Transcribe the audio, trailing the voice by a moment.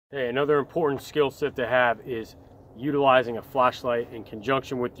Hey, another important skill set to have is utilizing a flashlight in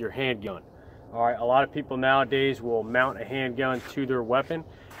conjunction with your handgun. All right, a lot of people nowadays will mount a handgun to their weapon.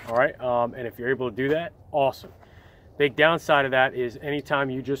 All right, and if you're able to do that, awesome. Big downside of that is anytime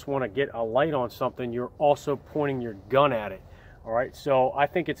you just want to get a light on something, you're also pointing your gun at it. All right, so I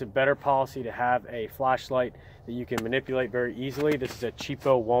think it's a better policy to have a flashlight that you can manipulate very easily. This is a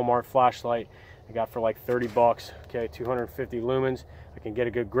cheapo Walmart flashlight I got for like 30 bucks, okay, 250 lumens. I can get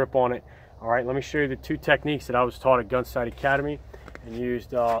a good grip on it. All right, let me show you the two techniques that I was taught at Gunsight Academy and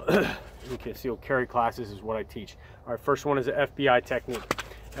used concealed carry classes is what I teach. All right, first one is the FBI technique.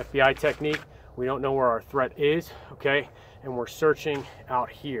 FBI technique, we don't know where our threat is, okay, and we're searching out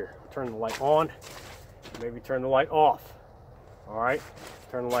here. Turn the light on, maybe turn the light off. All right,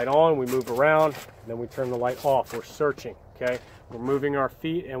 turn the light on, we move around, and then we turn the light off. We're searching, okay? We're moving our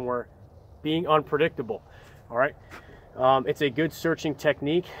feet and we're being unpredictable, all right? It's a good searching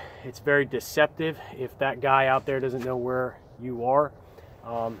technique. It's very deceptive. If that guy out there doesn't know where you are,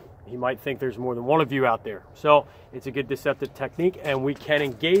 he might think there's more than one of you out there. So it's a good deceptive technique, and we can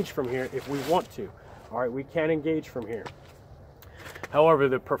engage from here if we want to. All right, we can engage from here. However,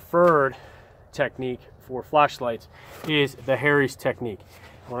 the preferred technique for flashlights is the Harries technique.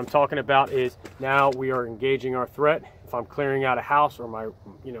 What I'm talking about is now we are engaging our threat. If I'm clearing out a house or my,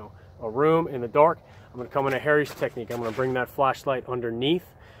 a room in the dark, I'm going to come in a Harries technique. I'm going to bring that flashlight underneath,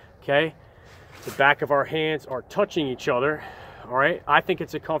 okay? The back of our hands are touching each other, all right? I think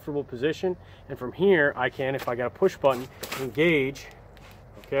it's a comfortable position, and from here I can, if I got a push button, engage,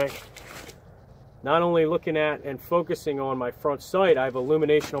 okay? Not only looking at and focusing on my front sight, I have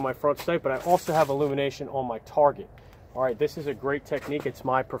illumination on my front sight, but I also have illumination on my target. All right, this is a great technique. It's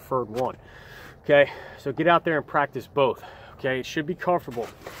my preferred one, okay? So get out there and practice both. Okay, it should be comfortable.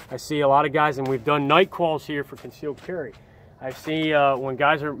 I see a lot of guys, and we've done night calls here for concealed carry. I see when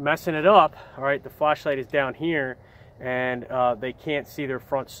guys are messing it up, all right, the flashlight is down here and they can't see their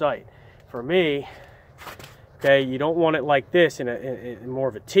front sight. For me, okay, you don't want it like this in more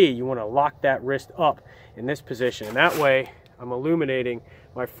of a T. You want to lock that wrist up in this position, and that way I'm illuminating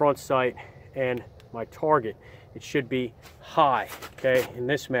my front sight and my target. It should be high, okay, in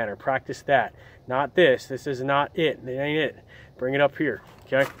this manner. Practice that. Not this. This is not it. It ain't it. Bring it up here,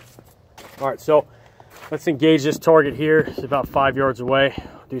 okay? All right, so let's engage this target here. It's about 5 yards away.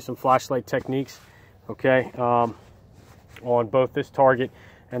 Do some flashlight techniques, okay, on both this target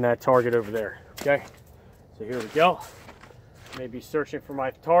and that target over there, okay? So here we go. Maybe searching for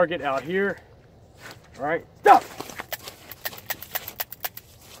my target out here. All right, stop.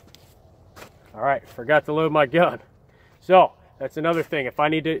 All right, forgot to load my gun. So that's another thing. If I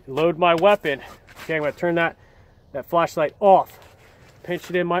need to load my weapon, okay, I'm gonna turn that flashlight off, pinch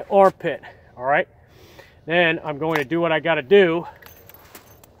it in my armpit, all right? Then I'm going to do what I gotta do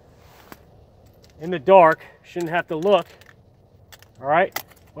in the dark. Shouldn't have to look, all right?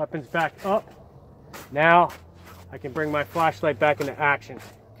 Weapon's back up. Now I can bring my flashlight back into action,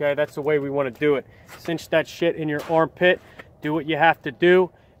 okay? That's the way we wanna do it. Cinch that shit in your armpit, do what you have to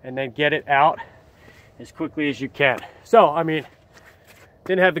do, and then get it out as quickly as you can. So, I mean,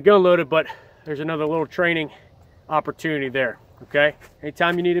 didn't have the gun loaded, but there's another little training opportunity there, okay?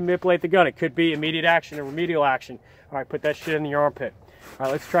 Anytime you need to manipulate the gun, it could be immediate action or remedial action. All right, put that shit in your armpit. All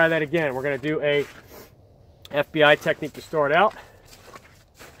right, let's try that again. We're gonna do a FBI technique to start out.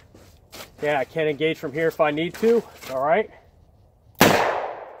 Okay, I can engage from here if I need to, all right?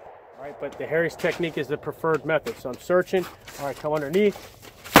 All right, but the Harries technique is the preferred method. So I'm searching, all right, come underneath.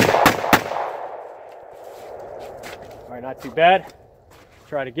 All right, not too bad.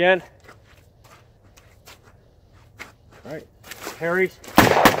 Try it again. All right, Harries.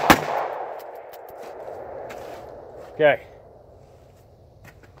 Okay.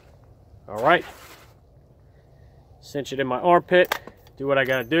 All right. Cinch it in my armpit. Do what I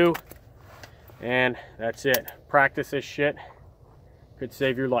gotta do. And that's it. Practice this shit. Could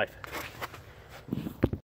save your life.